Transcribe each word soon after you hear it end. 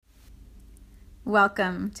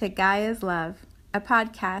Welcome to Gaia's Love, a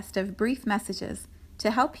podcast of brief messages to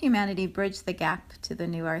help humanity bridge the gap to the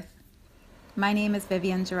new earth. My name is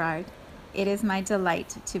Vivian Gerard. It is my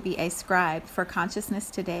delight to be a scribe for consciousness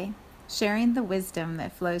today, sharing the wisdom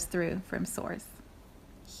that flows through from Source.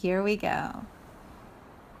 Here we go.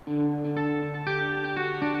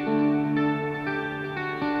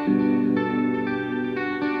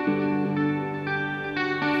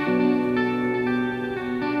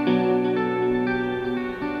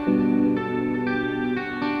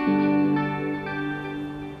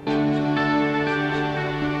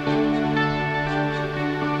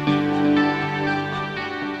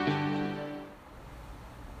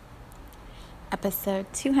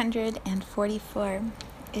 Episode 244.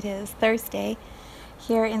 It is Thursday.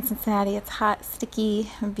 Here in Cincinnati, it's hot, sticky,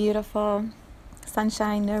 beautiful.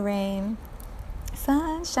 Sunshine, no rain.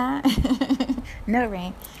 Sunshine, no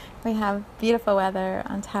rain. We have beautiful weather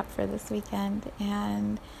on tap for this weekend,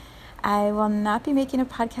 and I will not be making a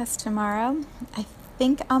podcast tomorrow. I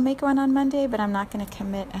think I'll make one on Monday, but I'm not going to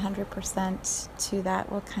commit 100% to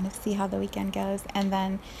that. We'll kind of see how the weekend goes, and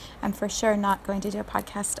then I'm for sure not going to do a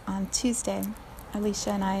podcast on Tuesday. Alicia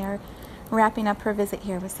and I are wrapping up her visit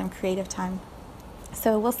here with some creative time.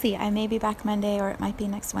 So we'll see. I may be back Monday, or it might be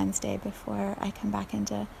next Wednesday before I come back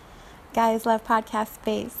into Gaia's Love podcast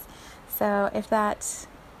space. So if that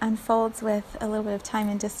unfolds with a little bit of time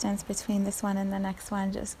and distance between this one and the next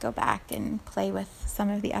one, just go back and play with some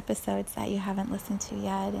of the episodes that you haven't listened to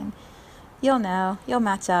yet, and you'll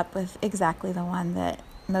match up with exactly the one that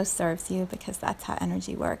most serves you, because that's how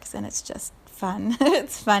energy works, and it's just fun.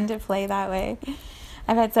 It's fun to play that way.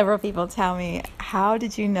 I've had several people tell me, how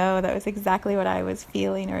did you know that was exactly what I was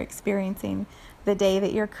feeling or experiencing the day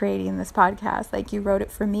that you're creating this podcast? Like, you wrote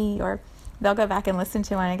it for me, or they'll go back and listen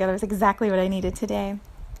to one and go, that was exactly what I needed today.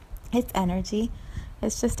 It's energy.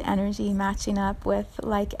 It's just energy matching up with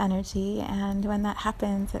like energy. And when that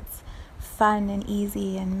happens, it's fun and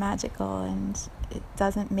easy and magical, and it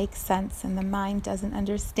doesn't make sense, and the mind doesn't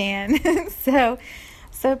understand. So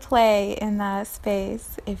play in that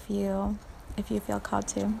space if you feel called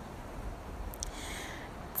to.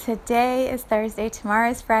 Today is Thursday,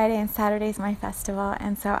 tomorrow is Friday, and Saturday is my festival.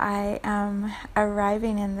 And so I am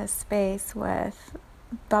arriving in this space with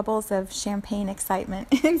bubbles of champagne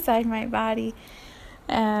excitement inside my body,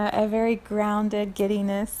 a very grounded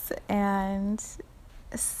giddiness, and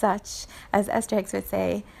such, as Esther Hicks would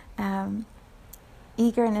say,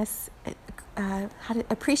 eagerness,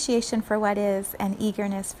 appreciation for what is, and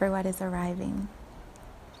eagerness for what is arriving.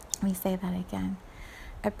 Let me say that again.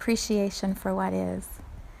 Appreciation for what is,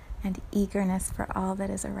 and eagerness for all that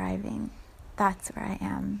is arriving. That's where I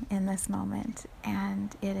am in this moment,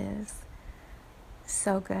 and it is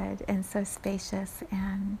so good and so spacious,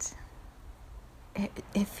 and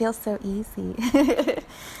it feels so easy.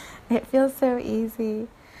 It feels so easy.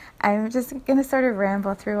 I'm just going to sort of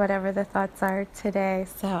ramble through whatever the thoughts are today.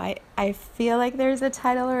 So I feel like there's a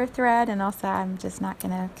title or a thread, and also I'm just not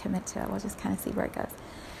going to commit to it. We'll just kind of see where it goes.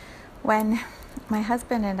 When my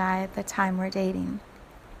husband and I at the time were dating,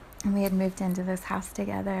 and we had moved into this house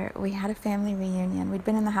together, we had a family reunion. We'd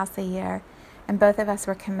been in the house a year, and both of us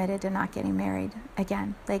were committed to not getting married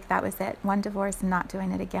again. Like, that was it. One divorce, not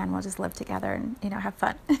doing it again. We'll just live together and, have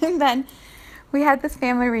fun. And then we had this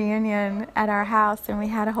family reunion at our house, and we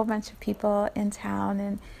had a whole bunch of people in town,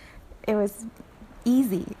 and it was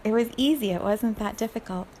easy. It wasn't that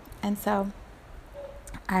difficult. And so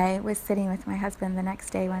I was sitting with my husband the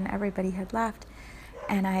next day when everybody had left,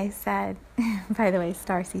 and I said, by the way,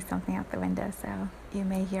 Star sees something out the window, so you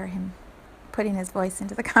may hear him putting his voice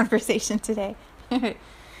into the conversation today.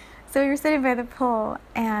 So we were sitting by the pool,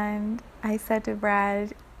 and I said to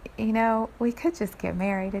Brad, we could just get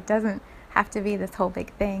married. It doesn't have to be this whole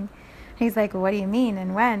big thing. He's like, what do you mean,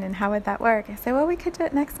 and when, and how would that work? I said, well, we could do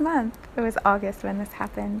it next month. It was August when this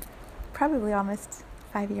happened, probably almost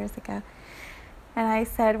 5 years ago. And I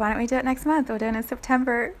said, why don't we do it next month? We'll do it in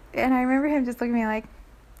September. And I remember him just looking at me like,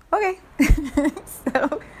 okay.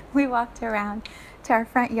 So we walked around to our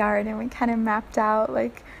front yard, and we kind of mapped out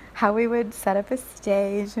like how we would set up a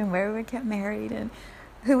stage, and where we would get married, and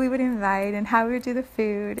who we would invite, and how we would do the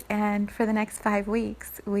food. And for the next 5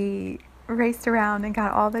 weeks, we raced around and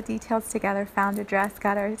got all the details together, found a dress,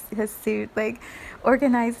 got his suit, like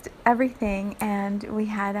organized everything. And we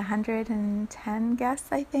had 110 guests,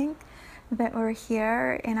 I think, that were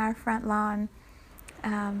here in our front lawn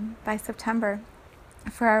by September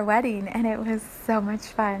for our wedding. And it was so much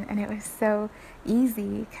fun, and it was so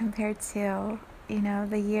easy compared to,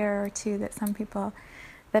 the year or two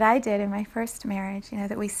that I did in my first marriage,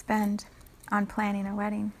 that we spend on planning a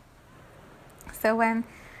wedding. So when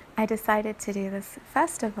I decided to do this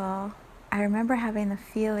festival, I remember having the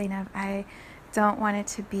feeling of I don't want it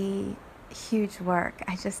to be huge work.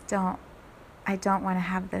 I don't want to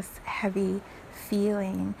have this heavy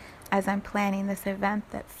feeling as I'm planning this event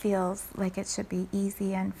that feels like it should be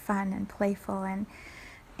easy and fun and playful and,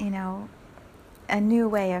 you know, a new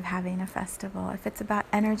way of having a festival. If it's about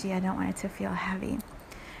energy, I don't want it to feel heavy.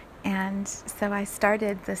 And so I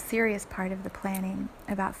started the serious part of the planning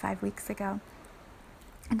about 5 weeks ago.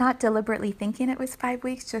 Not deliberately thinking it was 5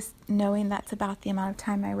 weeks, just knowing that's about the amount of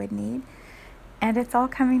time I would need. And it's all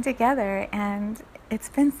coming together, and it's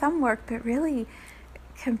been some work, but really,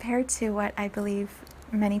 compared to what I believe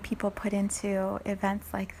many people put into events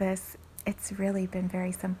like this, it's really been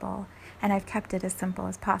very simple. And I've kept it as simple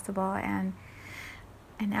as possible. And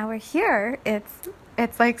now we're here.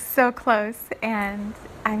 It's like so close, and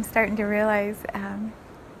I'm starting to realize,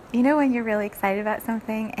 you know, when you're really excited about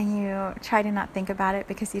something and you try to not think about it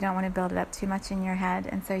because you don't want to build it up too much in your head,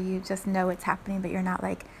 and so you just know it's happening, but you're not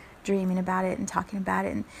like dreaming about it and talking about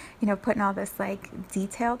it and, you know, putting all this like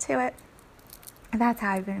detail to it. That's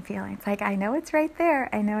how I've been feeling. It's like, I know it's right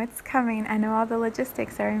there. I know it's coming. I know all the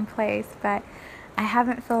logistics are in place, but I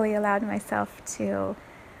haven't fully allowed myself to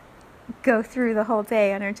go through the whole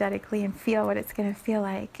day energetically and feel what it's going to feel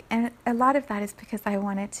like. And a lot of that is because I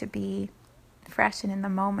want it to be fresh and in the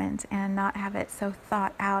moment and not have it so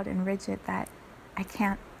thought out and rigid that I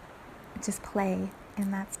can't just play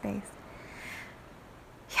in that space.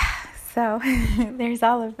 Yeah, so there's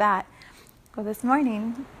all of that. Well, this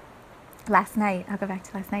morning, last night, I'll go back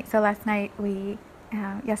to last night. So last night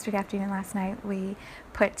yesterday afternoon, last night, we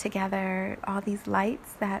put together all these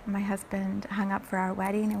lights that my husband hung up for our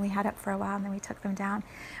wedding, and we had up for a while, and then we took them down.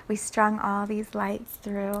 We strung all these lights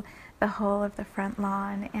through the whole of the front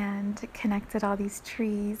lawn and connected all these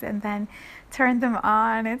trees and then turned them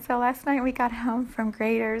on. And so last night we got home from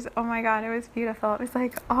Graders. Oh my God, it was beautiful. It was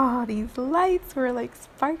like, oh, these lights were like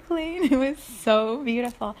sparkling. It was so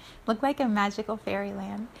beautiful. Looked like a magical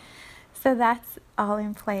fairyland. So that's all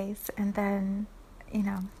in place. And then, you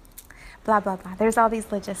know, blah, blah, blah. There's all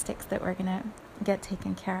these logistics that we're going to get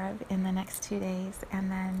taken care of in the next 2 days. And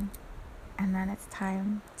then it's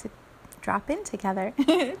time to drop in together,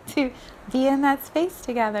 to be in that space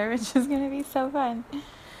together, which is going to be so fun.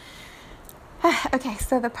 Okay,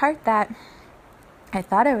 so the part that I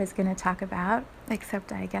thought I was going to talk about,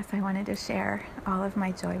 except I guess I wanted to share all of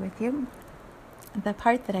my joy with you. The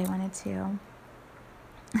part that I wanted to,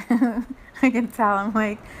 I can tell I'm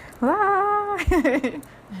like, ah.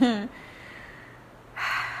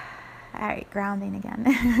 All right, grounding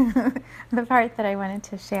again. The part that I wanted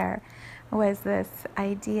to share was this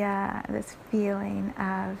idea, this feeling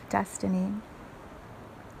of destiny.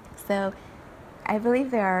 So I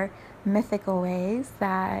believe there are mythical ways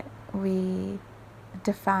that we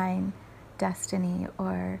define destiny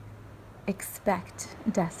or expect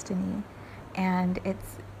destiny. And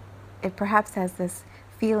it perhaps has this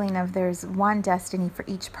feeling of there's one destiny for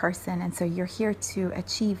each person, and so you're here to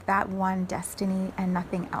achieve that one destiny and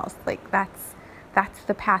nothing else. Like that's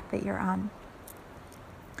the path that you're on.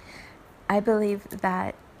 I believe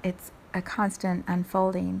that it's a constant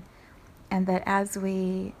unfolding, and that as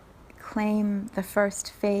we claim the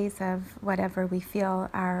first phase of whatever we feel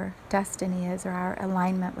our destiny is, or our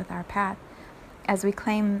alignment with our path, as we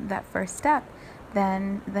claim that first step,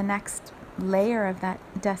 then the next layer of that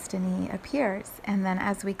destiny appears. And then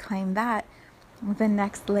as we claim that, the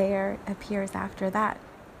next layer appears after that.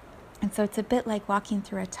 And so it's a bit like walking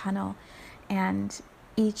through a tunnel, and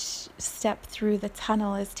each step through the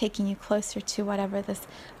tunnel is taking you closer to whatever this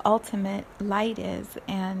ultimate light is.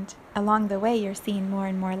 And along the way, you're seeing more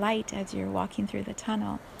and more light as you're walking through the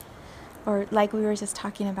tunnel. Or like we were just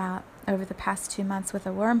talking about over the past 2 months with a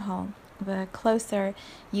wormhole, the closer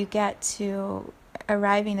you get to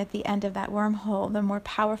arriving at the end of that wormhole, the more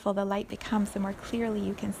powerful the light becomes, the more clearly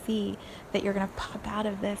you can see that you're going to pop out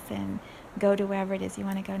of this and go to wherever it is you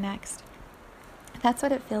want to go next. That's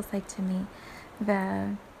what it feels like to me.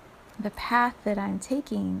 The path that I'm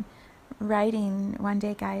taking, writing One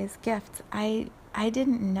Day Gaia's Gift, I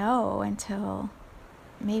didn't know until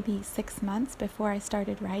maybe 6 months before I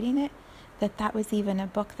started writing it that was even a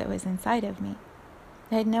book that was inside of me.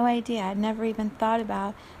 I had no idea. I'd never even thought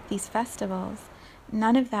about these festivals.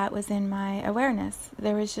 None of that was in my awareness.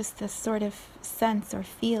 There was just this sort of sense or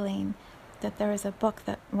feeling that there was a book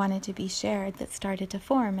that wanted to be shared that started to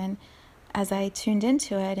form. And as I tuned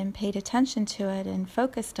into it and paid attention to it and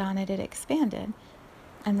focused on it, it expanded.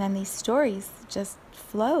 And then these stories just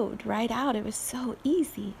flowed right out. It was so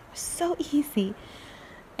easy. It was so easy.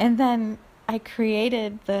 And then I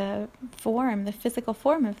created the form, the physical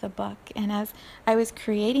form of the book. And as I was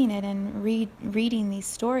creating it and reading these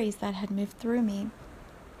stories that had moved through me,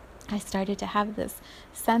 I started to have this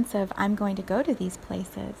sense of, I'm going to go to these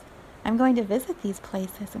places. I'm going to visit these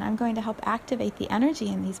places, and I'm going to help activate the energy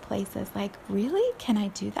in these places. Like, really? Can I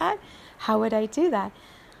do that? How would I do that?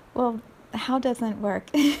 Well, how doesn't work?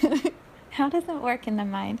 How doesn't work in the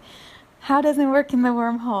mind? How doesn't work in the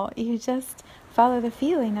wormhole? You just follow the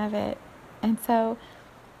feeling of it. And so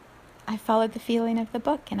I followed the feeling of the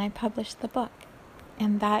book, and I published the book.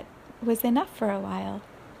 And that was enough for a while,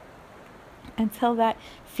 until that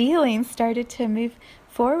feeling started to move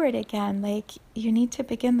forward again. Like, you need to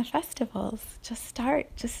begin the festivals. Just start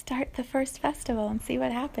the first festival and see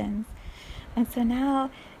what happens. And so now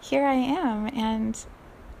here I am, and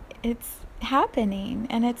it's happening,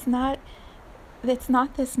 and it's not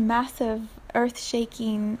this massive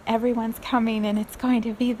earth-shaking, everyone's coming and it's going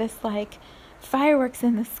to be this like fireworks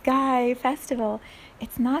in the sky festival.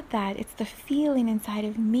 It's not that. It's the feeling inside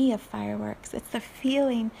of me of fireworks. It's the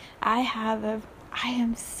feeling I have of, I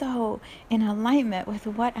am so in alignment with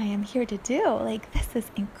what I am here to do. Like, this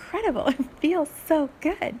is incredible. It feels so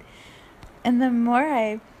good. And the more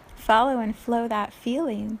I follow and flow that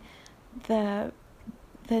feeling, the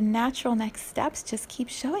natural next steps just keep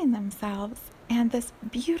showing themselves. And this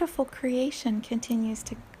beautiful creation continues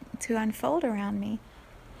to unfold around me.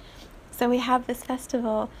 So we have this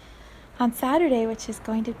festival on Saturday, which is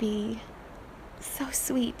going to be so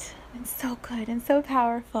sweet and so good and so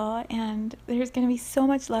powerful. And there's going to be so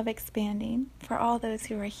much love expanding for all those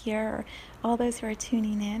who are here, or all those who are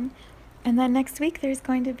tuning in. And then next week there's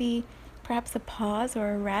going to be perhaps a pause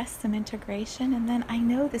or a rest, some integration, and then I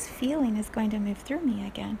know this feeling is going to move through me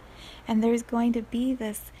again. And there's going to be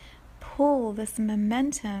this pull, this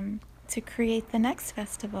momentum to create the next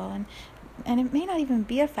festival. And it may not even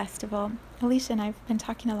be a festival. Alicia and I have been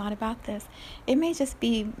talking a lot about this. It may just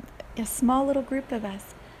be a small little group of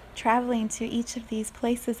us traveling to each of these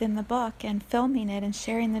places in the book and filming it and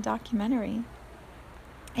sharing the documentary.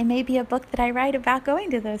 It may be a book that I write about going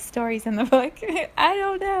to those stories in the book. I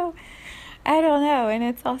don't know. And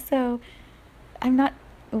it's also, I'm not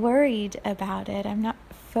worried about it. I'm not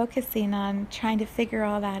focusing on trying to figure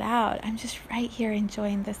all that out. I'm just right here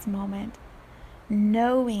enjoying this moment,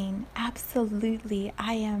 knowing absolutely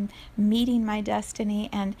I am meeting my destiny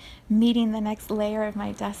and meeting the next layer of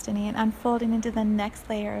my destiny and unfolding into the next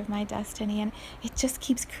layer of my destiny. And it just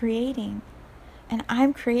keeps creating. And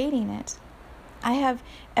I'm creating it. I have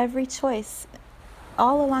every choice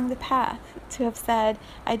all along the path to have said,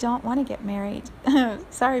 I don't want to get married.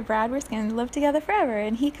 Sorry, Brad, we're just going to live together forever.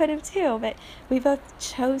 And he could have too, but we both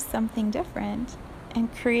chose something different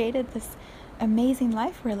and created this amazing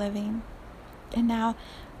life we're living. And now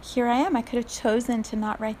here I am. I could have chosen to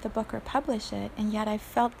not write the book or publish it, and yet I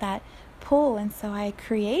felt that pull, and so I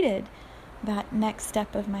created that next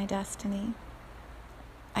step of my destiny.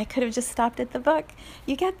 I could have just stopped at the book.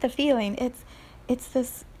 You get the feeling. It's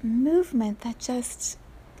this movement that just,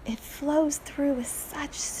 it flows through with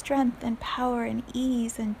such strength and power and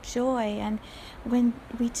ease and joy. And when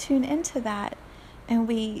we tune into that and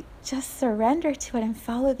we just surrender to it and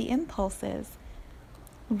follow the impulses,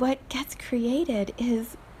 what gets created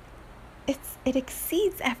is, it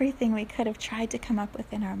exceeds everything we could have tried to come up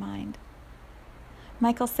with in our mind.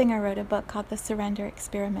 Michael Singer wrote a book called The Surrender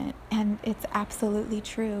Experiment, and it's absolutely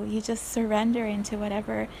true. You just surrender into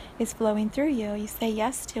whatever is flowing through you. You say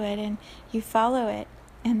yes to it, and you follow it,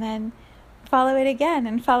 and then follow it again,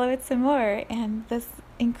 and follow it some more. And this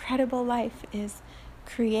incredible life is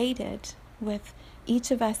created with each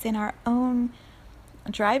of us in our own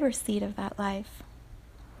driver's seat of that life.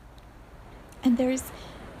 And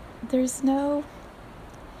there's no,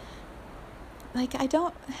 like, I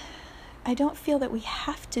don't feel that we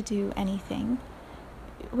have to do anything.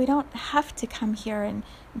 We don't have to come here and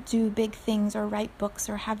do big things or write books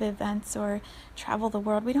or have events or travel the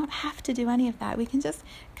world. We don't have to do any of that. We can just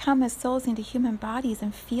come as souls into human bodies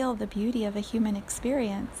and feel the beauty of a human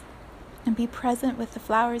experience and be present with the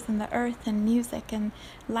flowers and the earth and music and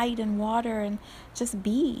light and water and just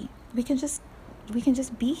be. We can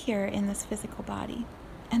just be here in this physical body.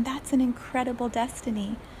 And that's an incredible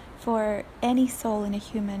destiny for any soul in a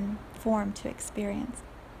human form to experience.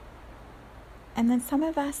 And then some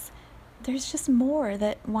of us, there's just more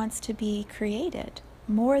that wants to be created,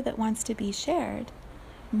 more that wants to be shared,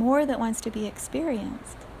 more that wants to be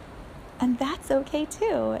experienced. And that's okay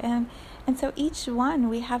too. And so each one,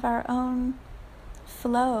 we have our own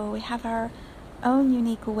flow, we have our own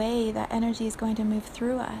unique way that energy is going to move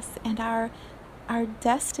through us. And our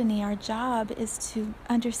destiny, our job is to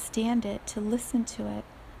understand it, to listen to it,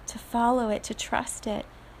 to follow it, to trust it,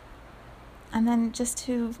 and then just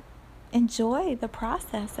to enjoy the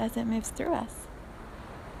process as it moves through us.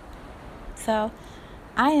 So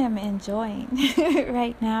I am enjoying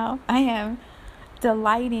right now. I am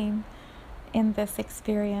delighting in this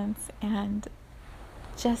experience and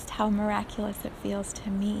just how miraculous it feels to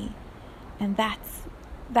me. And that's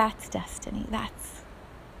destiny. That's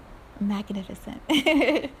magnificent.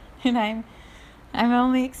 And I'm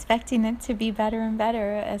only expecting it to be better and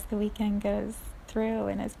better as the weekend goes through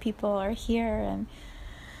and as people are here, and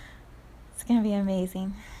it's going to be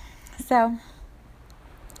amazing. So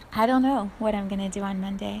I don't know what I'm going to do on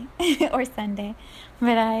Monday or Sunday,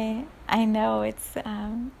 but I know it's good.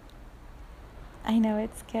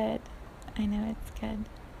 I know it's good.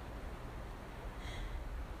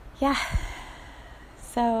 Yeah.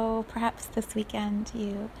 So perhaps this weekend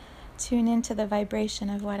you tune into the vibration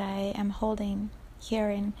of what I am holding here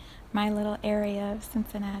in my little area of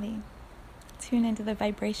Cincinnati. Tune into the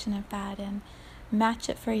vibration of that and match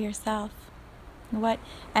it for yourself. What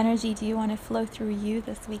energy do you want to flow through you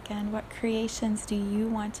this weekend? What creations do you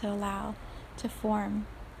want to allow to form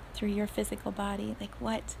through your physical body? Like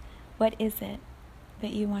what is it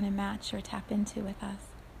that you want to match or tap into with us?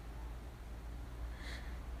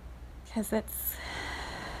 Because it's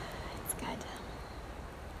good.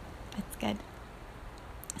 It's good.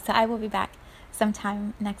 So I will be back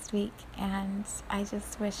sometime next week, and I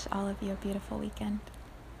just wish all of you a beautiful weekend.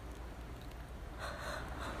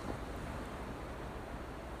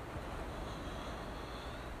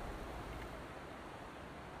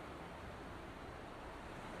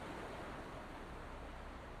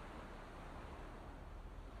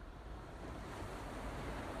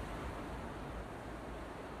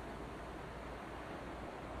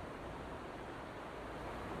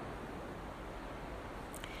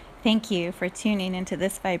 Thank you for tuning into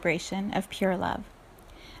this vibration of pure love.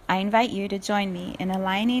 I invite you to join me in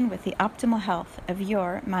aligning with the optimal health of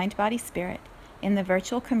your mind, body, spirit in the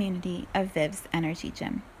virtual community of Viv's Energy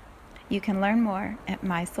Gym. You can learn more at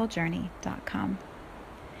mysouljourney.com.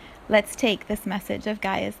 Let's take this message of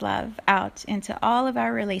Gaia's love out into all of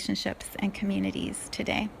our relationships and communities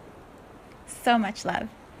today. So much love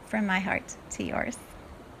from my heart to yours.